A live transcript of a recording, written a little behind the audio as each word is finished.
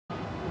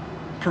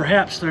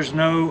Perhaps there's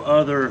no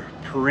other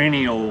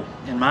perennial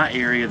in my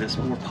area that's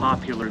more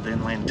popular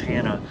than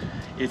lantana.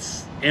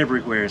 It's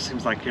everywhere. It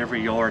seems like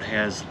every yard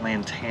has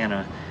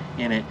lantana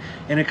in it,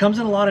 and it comes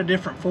in a lot of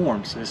different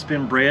forms. It's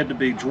been bred to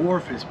be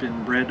dwarf, it's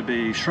been bred to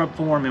be shrub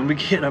form, and we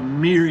get a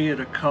myriad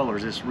of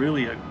colors. It's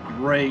really a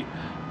great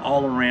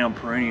all-around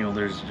perennial.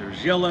 There's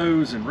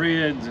yellows and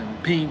reds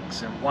and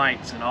pinks and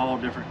whites and all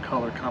different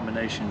color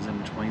combinations in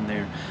between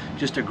there.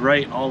 Just a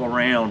great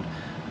all-around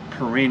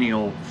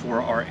perennial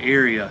for our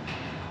area.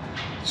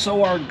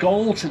 So our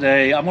goal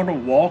today, I'm going to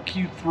walk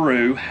you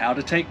through how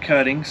to take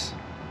cuttings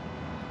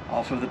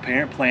off of the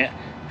parent plant,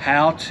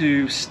 how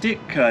to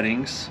stick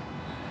cuttings.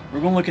 We're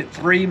going to look at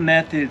 3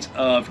 methods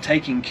of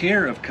taking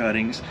care of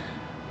cuttings.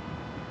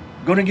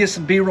 I'm going to get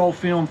some B-roll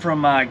film from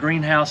my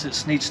greenhouse at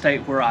Snead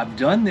State where I've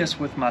done this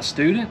with my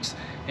students,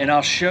 and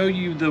I'll show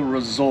you the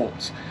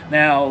results.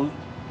 Now,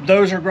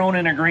 those are grown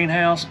in a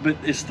greenhouse, but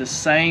it's the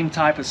same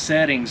type of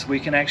settings. We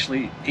can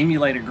actually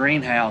emulate a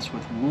greenhouse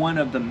with one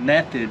of the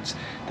methods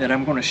that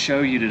I'm going to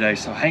show you today.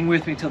 So hang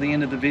with me till the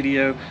end of the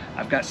video.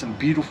 I've got some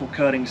beautiful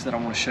cuttings that I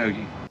want to show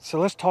you. So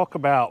let's talk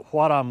about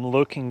what I'm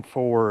looking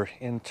for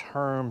in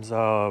terms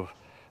of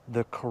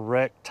the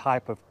correct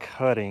type of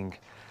cutting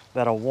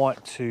that I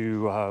want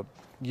to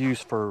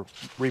use for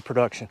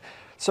reproduction.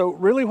 So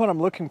really what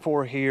I'm looking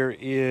for here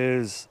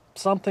is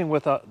something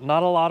with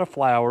not a lot of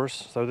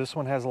flowers. So this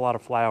one has a lot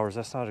of flowers.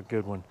 That's not a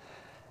good one.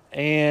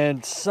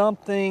 And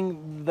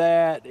something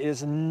that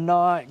is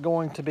not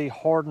going to be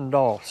hardened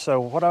off. So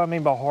what do I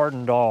mean by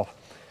hardened off?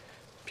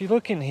 If you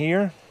look in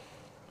here,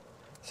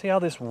 see how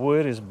this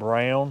wood is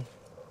brown?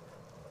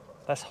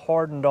 That's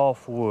hardened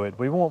off wood.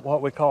 We want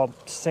what we call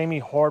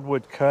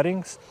semi-hardwood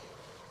cuttings.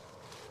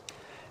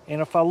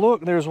 And if I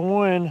look, there's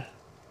one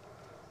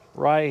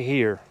right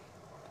here.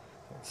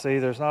 See,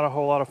 there's not a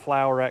whole lot of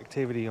flower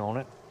activity on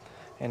it.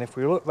 And if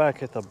we look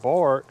back at the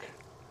bark,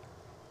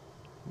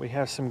 we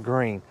have some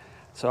green.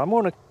 So I'm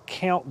going to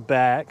count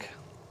back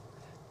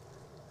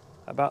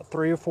about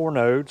 3 or 4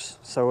 nodes.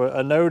 So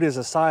a node is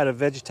a site of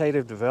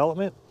vegetative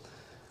development.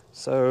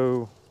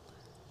 So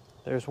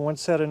there's 1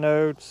 set of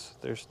nodes,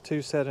 there's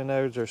 2 set of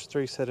nodes, there's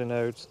 3 set of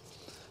nodes.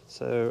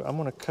 So I'm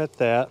going to cut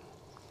that.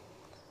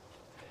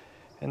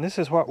 And this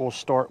is what we'll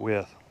start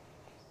with.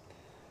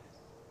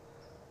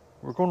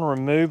 We're going to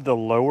remove the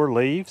lower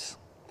leaves.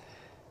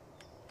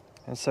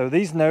 And so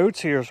these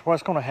nodes here,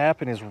 what's going to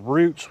happen is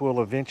roots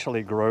will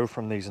eventually grow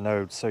from these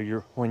nodes.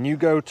 So when you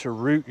go to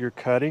root your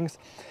cuttings,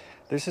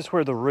 this is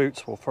where the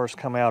roots will first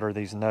come out, are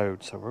these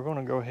nodes. So we're going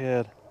to go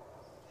ahead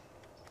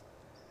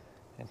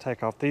and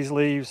take off these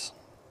leaves.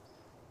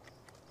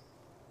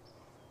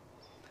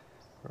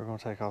 We're going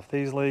to take off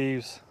these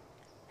leaves.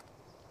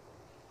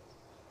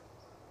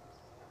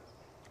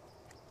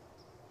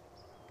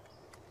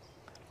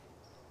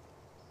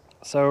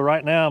 So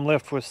right now I'm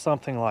left with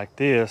something like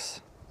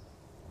this.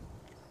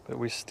 But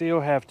we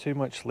still have too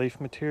much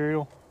leaf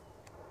material.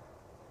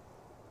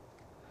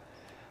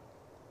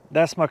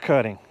 That's my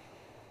cutting.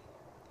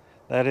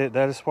 That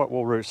is what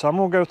we'll root. So I'm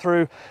going to go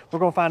through, we're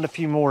going to find a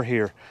few more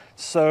here.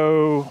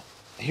 So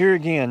here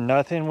again,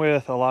 nothing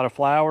with a lot of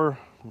flower.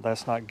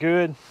 That's not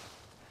good.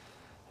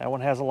 That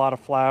one has a lot of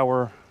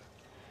flower.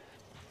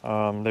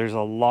 There's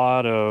a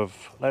lot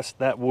of,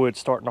 that wood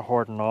starting to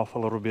harden off a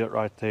little bit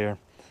right there.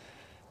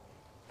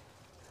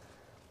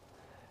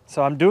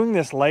 So I'm doing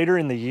this later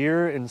in the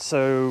year, and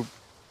so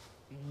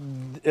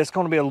it's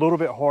going to be a little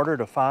bit harder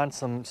to find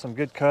some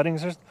good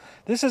cuttings.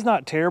 This is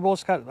not terrible.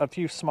 It's got a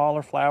few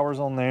smaller flowers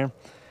on there.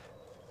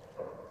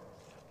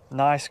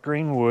 Nice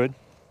green wood.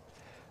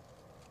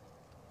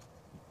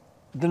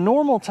 The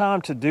normal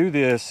time to do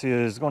this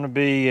is going to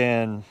be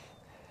in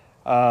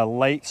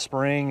late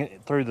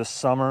spring through the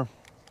summer.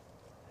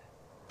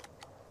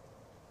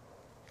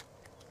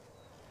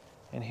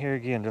 And here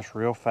again, just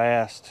real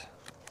fast,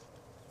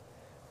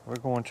 we're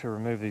going to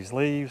remove these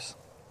leaves.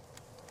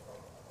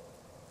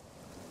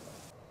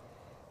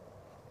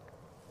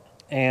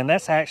 And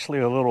that's actually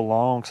a little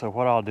long, so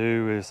what I'll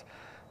do is,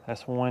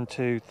 that's 1,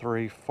 2,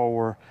 3,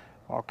 4.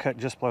 I'll cut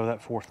just below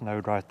that 4th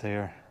node right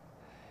there.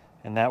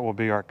 And that will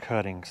be our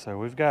cutting. So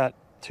we've got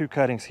 2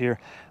 cuttings here.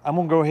 I'm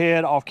gonna go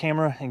ahead off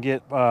camera and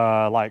get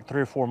like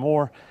 3 or 4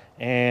 more,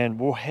 and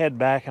we'll head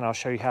back and I'll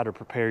show you how to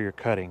prepare your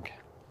cutting.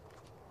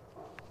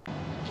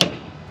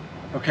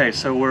 Okay,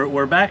 so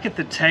we're back at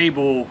the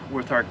table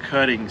with our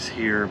cuttings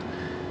here.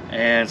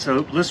 And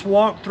so let's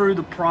walk through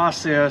the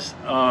process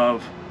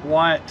of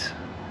what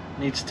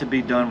needs to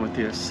be done with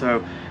this.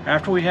 So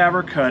after we have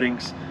our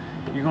cuttings,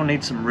 you're gonna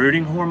need some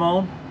rooting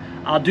hormone.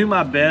 I'll do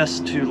my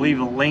best to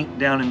leave a link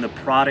down in the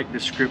product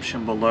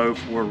description below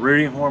for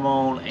rooting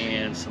hormone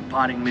and some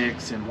potting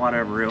mix and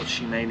whatever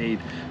else you may need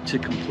to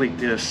complete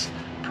this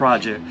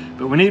project.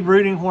 But we need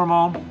rooting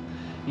hormone.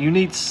 You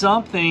need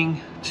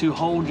something to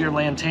hold your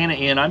lantana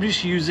in. I'm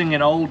just using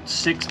an old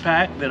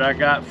 6-pack that I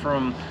got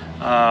from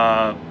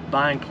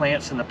buying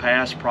plants in the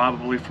past,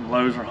 probably from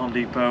Lowe's or Home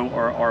Depot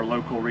or our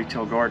local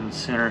retail garden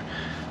center.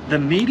 The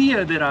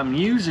media that I'm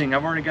using,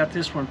 I've already got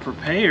this one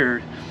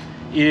prepared,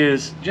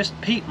 is just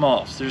peat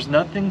moss. There's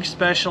nothing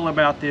special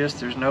about this.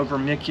 There's no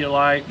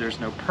vermiculite, there's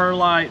no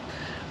perlite,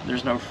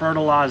 there's no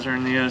fertilizer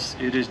in this.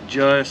 It is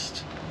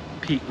just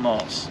peat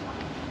moss.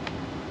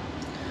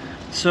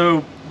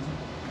 So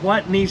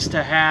what needs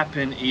to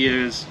happen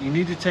is you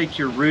need to take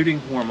your rooting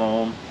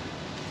hormone,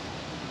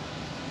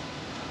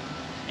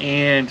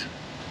 and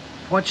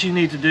what you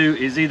need to do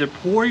is either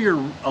pour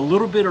a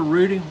little bit of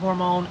rooting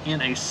hormone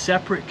in a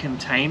separate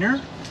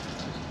container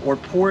or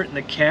pour it in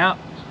the cap.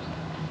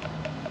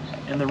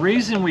 And the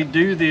reason we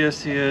do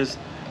this is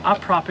I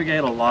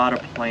propagate a lot of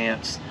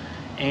plants,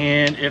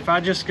 and if I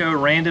just go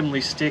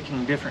randomly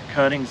sticking different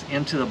cuttings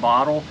into the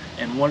bottle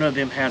and one of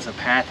them has a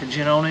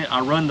pathogen on it,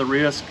 I run the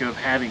risk of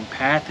having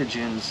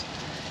pathogens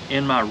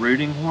in my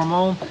rooting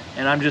hormone,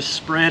 and I'm just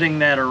spreading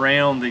that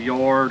around the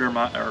yard or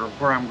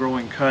where I'm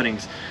growing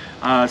cuttings.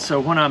 So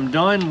when I'm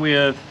done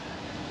with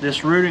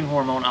this rooting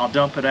hormone, I'll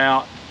dump it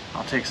out,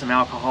 I'll take some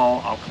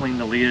alcohol, I'll clean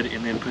the lid,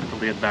 and then put the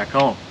lid back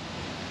on.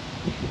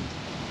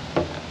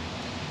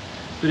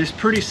 But it's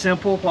pretty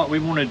simple what we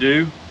want to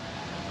do.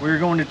 We're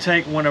going to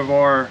take one of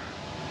our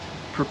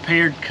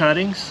prepared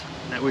cuttings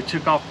that we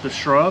took off the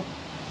shrub,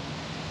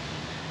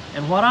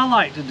 and what I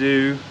like to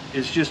do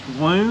is just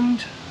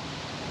wound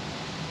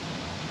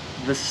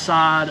the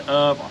side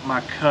of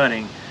my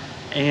cutting,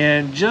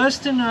 and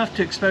just enough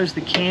to expose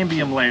the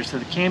cambium layer. So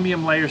the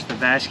cambium layer is the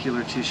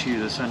vascular tissue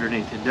that's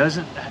underneath. It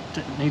doesn't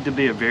need to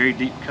be a very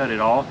deep cut at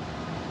all.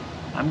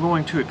 I'm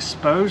going to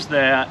expose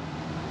that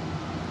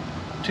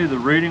to the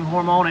rooting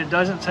hormone. It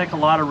doesn't take a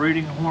lot of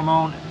rooting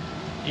hormone.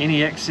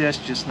 Any excess,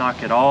 just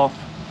knock it off.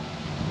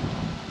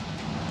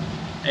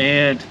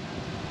 And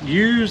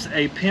use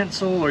a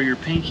pencil or your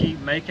pinky,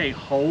 make a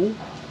hole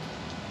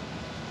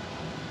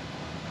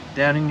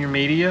down in your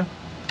media.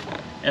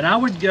 And I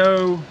would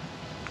go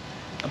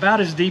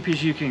about as deep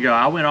as you can go.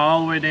 I went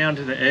all the way down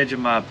to the edge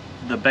of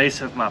the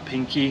base of my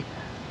pinky.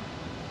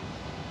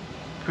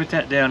 Put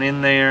that down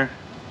in there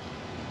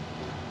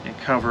and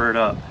cover it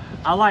up.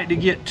 I like to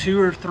get 2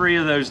 or 3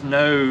 of those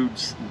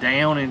nodes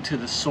down into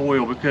the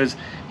soil, because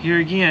here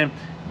again,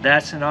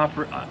 that's an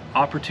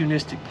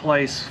opportunistic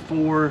place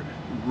for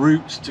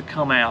roots to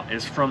come out,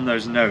 is from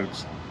those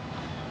nodes.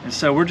 And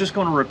so we're just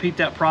going to repeat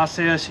that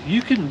process.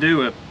 You can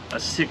do a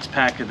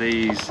 6-pack of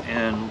these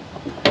in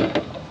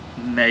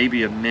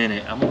maybe a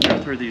minute. I'm going to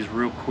go through these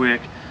real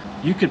quick.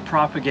 You could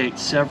propagate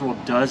several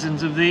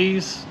dozens of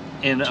these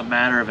in a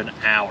matter of an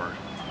hour.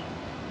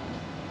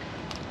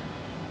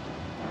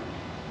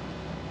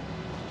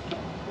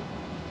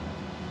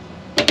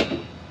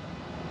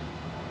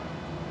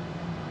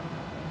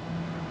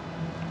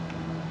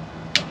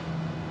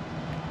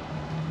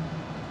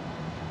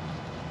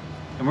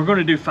 And we're going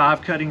to do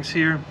 5 cuttings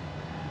here.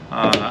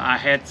 I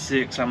had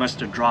 6. I must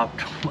have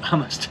dropped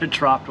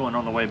one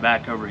on the way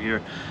back over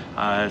here.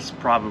 It's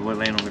probably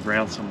laying on the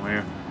ground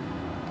somewhere.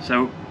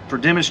 So for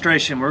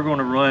demonstration, we're going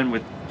to run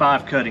with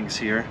 5 cuttings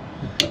here.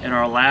 And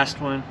our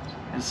last one,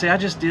 and see, I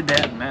just did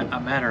that in a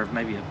matter of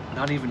maybe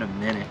not even a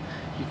minute.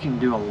 You can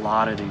do a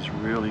lot of these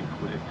really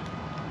quick.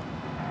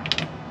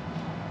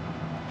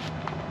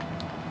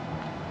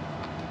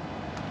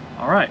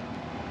 All right.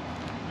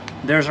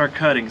 There's our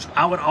cuttings.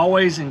 I would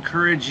always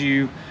encourage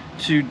you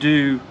to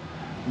do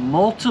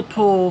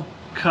multiple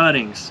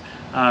cuttings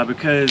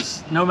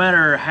because no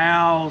matter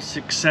how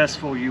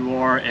successful you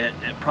are at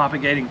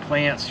propagating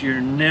plants,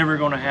 you're never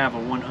going to have a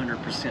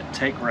 100%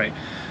 take rate.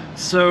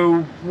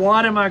 So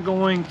what am I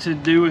going to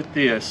do with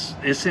this?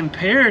 It's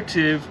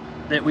imperative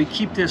that we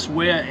keep this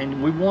wet,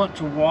 and we want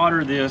to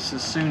water this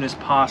as soon as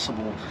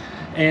possible.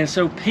 And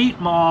so peat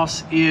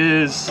moss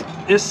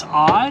it's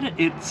odd.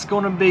 It's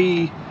going to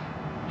be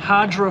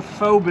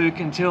hydrophobic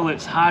until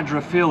it's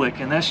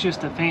hydrophilic, and that's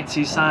just a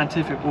fancy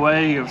scientific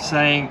way of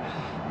saying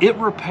it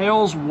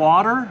repels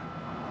water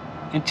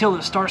until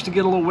it starts to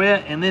get a little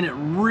wet, and then it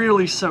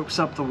really soaks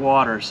up the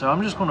water. So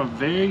I'm just going to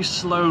very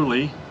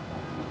slowly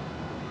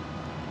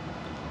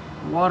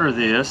water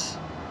this,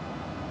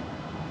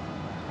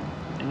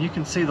 and you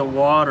can see the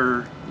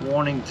water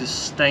wanting to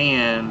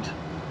stand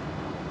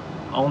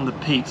on the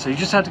peat. So you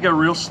just have to go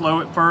real slow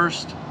at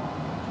first,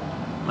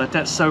 let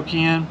that soak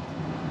in.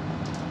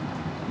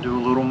 Do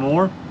a little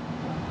more.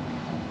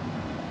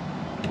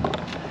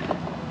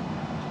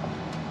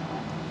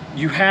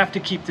 You have to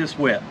keep this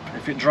wet.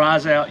 If it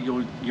dries out,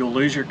 you'll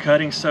lose your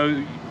cutting.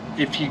 So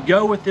if you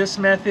go with this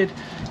method,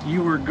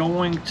 you are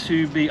going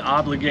to be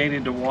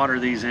obligated to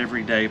water these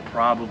every day,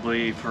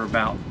 probably for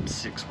about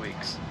 6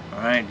 weeks.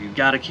 All right, you've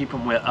got to keep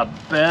them wet. A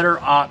better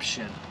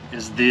option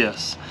is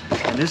this,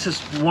 and this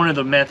is one of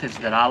the methods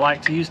that I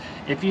like to use.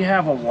 If you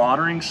have a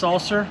watering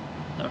saucer,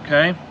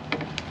 okay,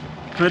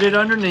 put it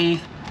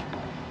underneath,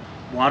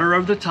 water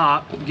over the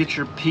top, get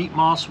your peat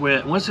moss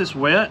wet. Once it's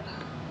wet,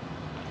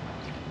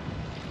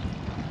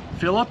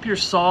 fill up your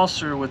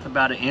saucer with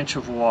about 1 inch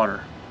of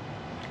water.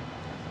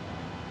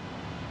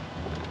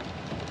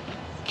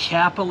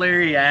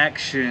 Capillary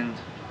action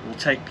will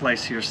take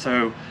place here.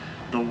 So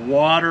the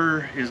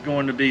water is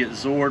going to be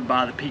absorbed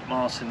by the peat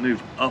moss and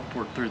move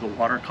upward through the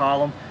water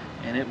column,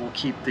 and it will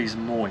keep these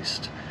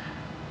moist.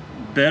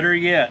 Better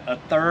yet, a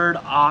third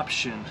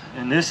option,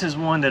 and this is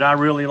one that I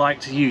really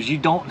like to use. You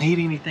don't need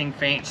anything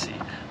fancy.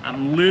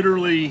 I'm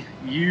literally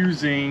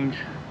using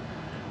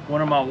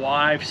one of my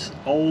wife's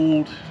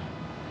old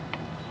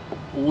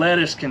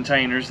lettuce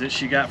containers that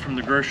she got from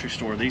the grocery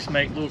store. These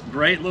make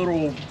great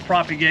little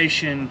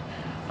propagation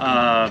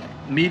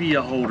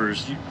media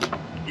holders.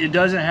 It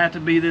doesn't have to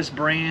be this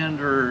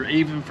brand, or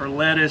even for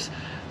lettuce.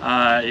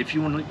 If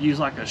you want to use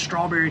like a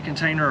strawberry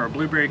container or a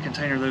blueberry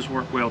container, those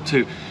work well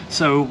too.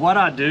 So what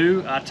I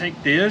do, I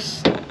take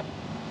this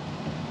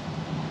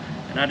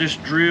and I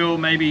just drill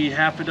maybe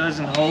half a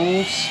dozen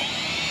holes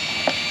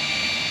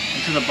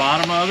into the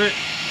bottom of it,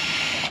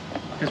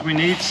 because we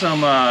need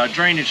some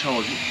drainage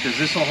holes, because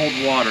this will hold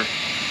water.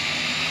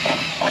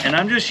 And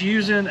I'm just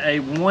using a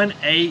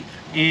 1/8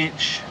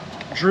 inch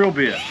drill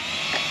bit.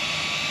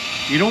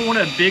 You don't want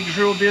a big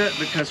drill bit,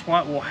 because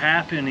what will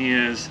happen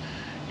is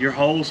your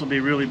holes will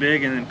be really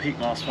big and then peat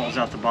moss falls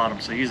out the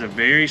bottom. So use a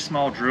very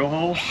small drill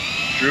hole.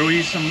 Drill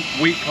you some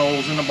weep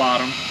holes in the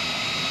bottom.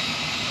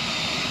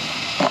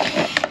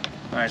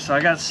 All right, so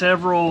I got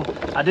several,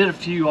 I did a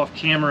few off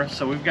camera,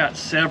 so we've got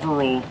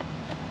several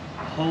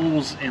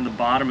holes in the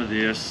bottom of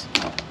this.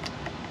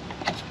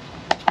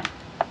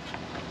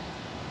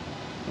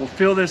 We'll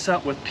fill this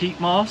up with peat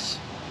moss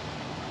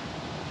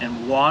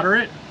and water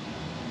it,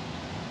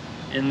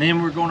 and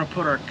then we're going to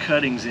put our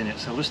cuttings in it.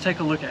 So let's take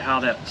a look at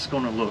how that's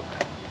going to look.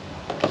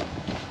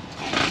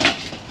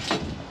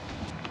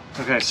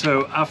 Okay,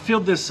 so I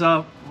filled this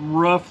up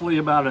roughly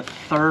about a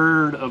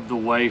third of the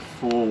way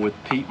full with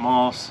peat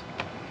moss.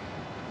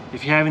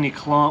 If you have any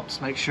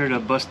clumps, make sure to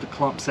bust the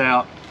clumps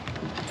out.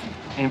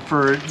 And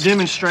for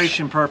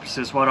demonstration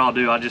purposes, what I'll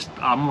do,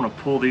 I'm going to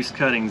pull these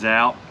cuttings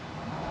out.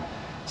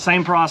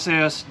 Same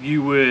process,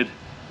 you would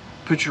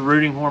put your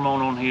rooting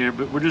hormone on here,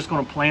 but we're just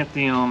going to plant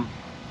them.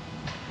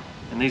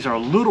 And these are a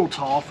little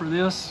tall for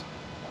this.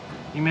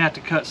 You may have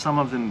to cut some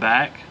of them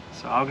back.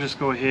 So I'll just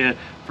go ahead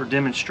for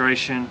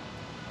demonstration.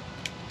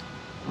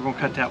 We're going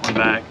to cut that one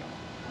back.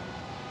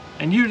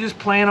 And you just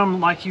plant them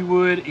like you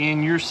would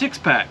in your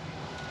 6-pack.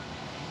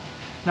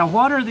 Now,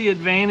 what are the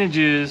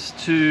advantages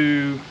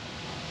to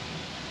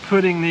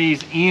putting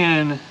these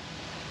in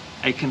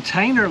a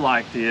container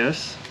like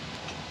this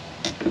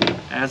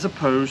as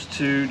opposed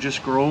to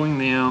just growing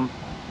them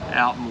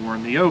out more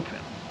in the open?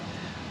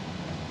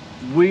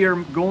 We are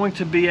going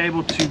to be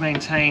able to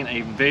maintain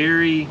a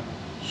very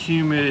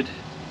humid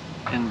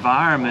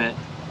environment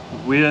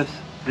with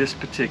this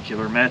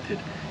particular method.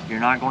 You're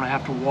not going to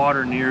have to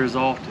water near as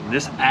often.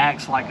 This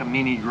acts like a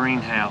mini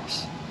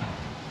greenhouse.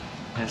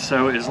 And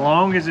so as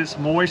long as it's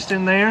moist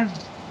in there,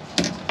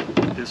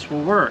 this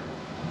will work.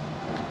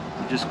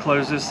 You just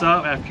close this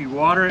up after you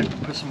water it,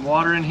 put some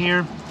water in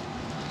here.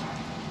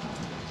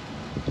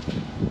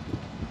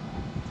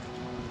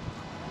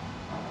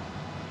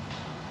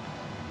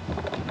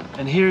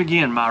 And here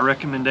again, my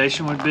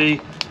recommendation would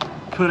be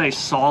put a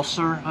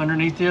saucer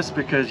underneath this,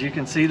 because you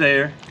can see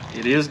there,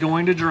 it is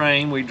going to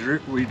drain. We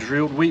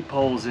drilled weep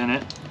holes in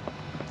it.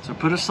 So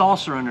put a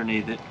saucer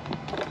underneath it.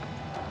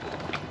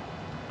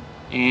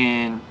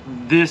 And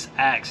this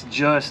acts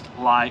just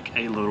like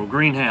a little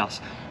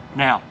greenhouse.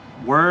 Now,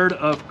 word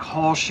of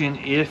caution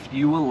if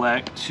you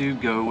elect to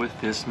go with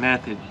this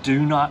method: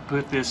 do not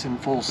put this in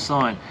full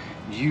sun.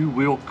 You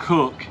will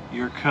cook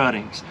your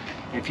cuttings.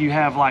 If you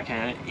have like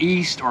an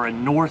east or a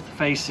north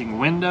facing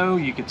window,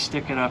 you could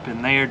stick it up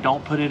in there.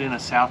 Don't put it in a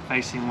south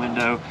facing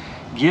window.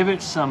 Give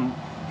it some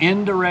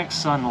indirect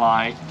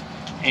sunlight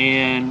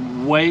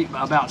and wait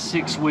about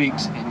 6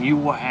 weeks, and you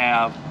will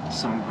have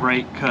some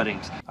great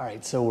cuttings. All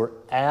right, so we're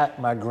at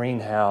my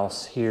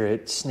greenhouse here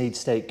at Snead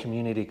State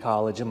Community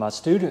College, and my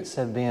students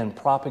have been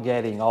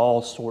propagating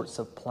all sorts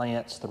of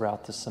plants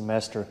throughout the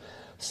semester.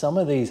 Some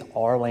of these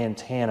are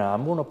lantana.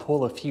 I'm going to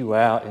pull a few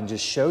out and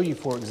just show you,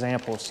 for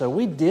example. So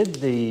we did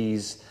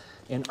these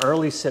in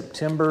early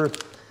September.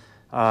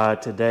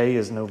 Today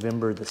is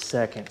November the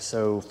 2nd.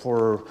 So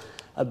for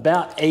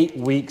about 8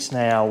 weeks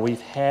now,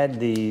 we've had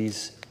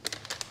these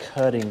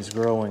cuttings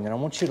growing. And I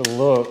want you to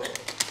look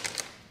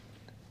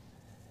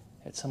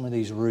at some of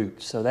these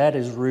roots. So that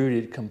is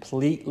rooted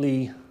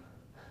completely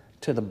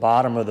to the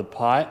bottom of the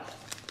pot.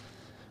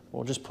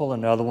 We'll just pull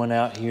another one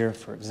out here,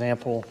 for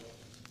example.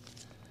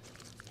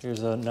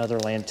 Here's another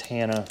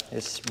lantana.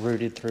 It's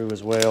rooted through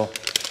as well.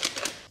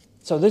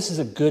 So this is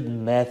a good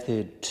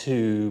method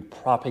to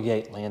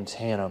propagate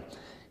lantana.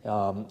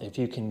 If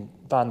you can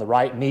find the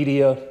right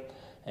media,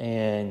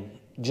 and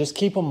just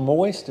keep them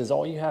moist is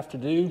all you have to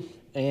do.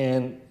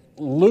 And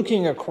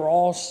looking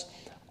across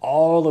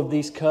all of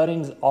these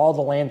cuttings, all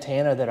the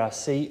lantana that I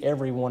see,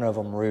 every one of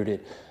them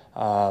rooted.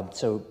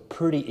 So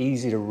pretty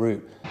easy to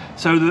root.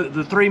 So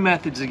the three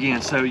methods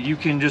again. So you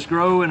can just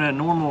grow in a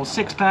normal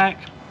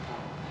 6-pack.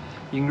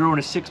 You can grow in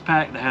a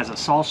 6-pack that has a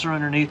saucer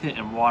underneath it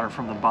and water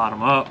from the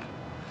bottom up.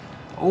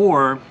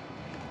 Or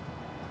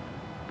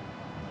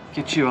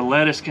get you a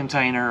lettuce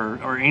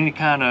container or any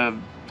kind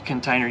of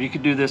container. You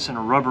could do this in a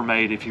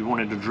Rubbermaid if you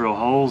wanted to drill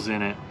holes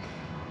in it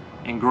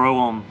and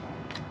grow them.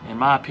 In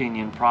my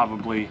opinion,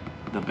 probably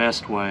the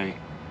best way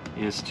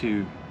is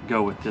to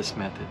go with this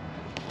method.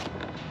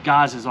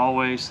 Guys, as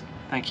always,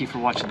 thank you for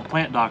watching The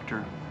Plant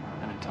Doctor,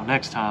 and until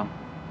next time,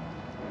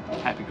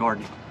 happy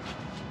gardening.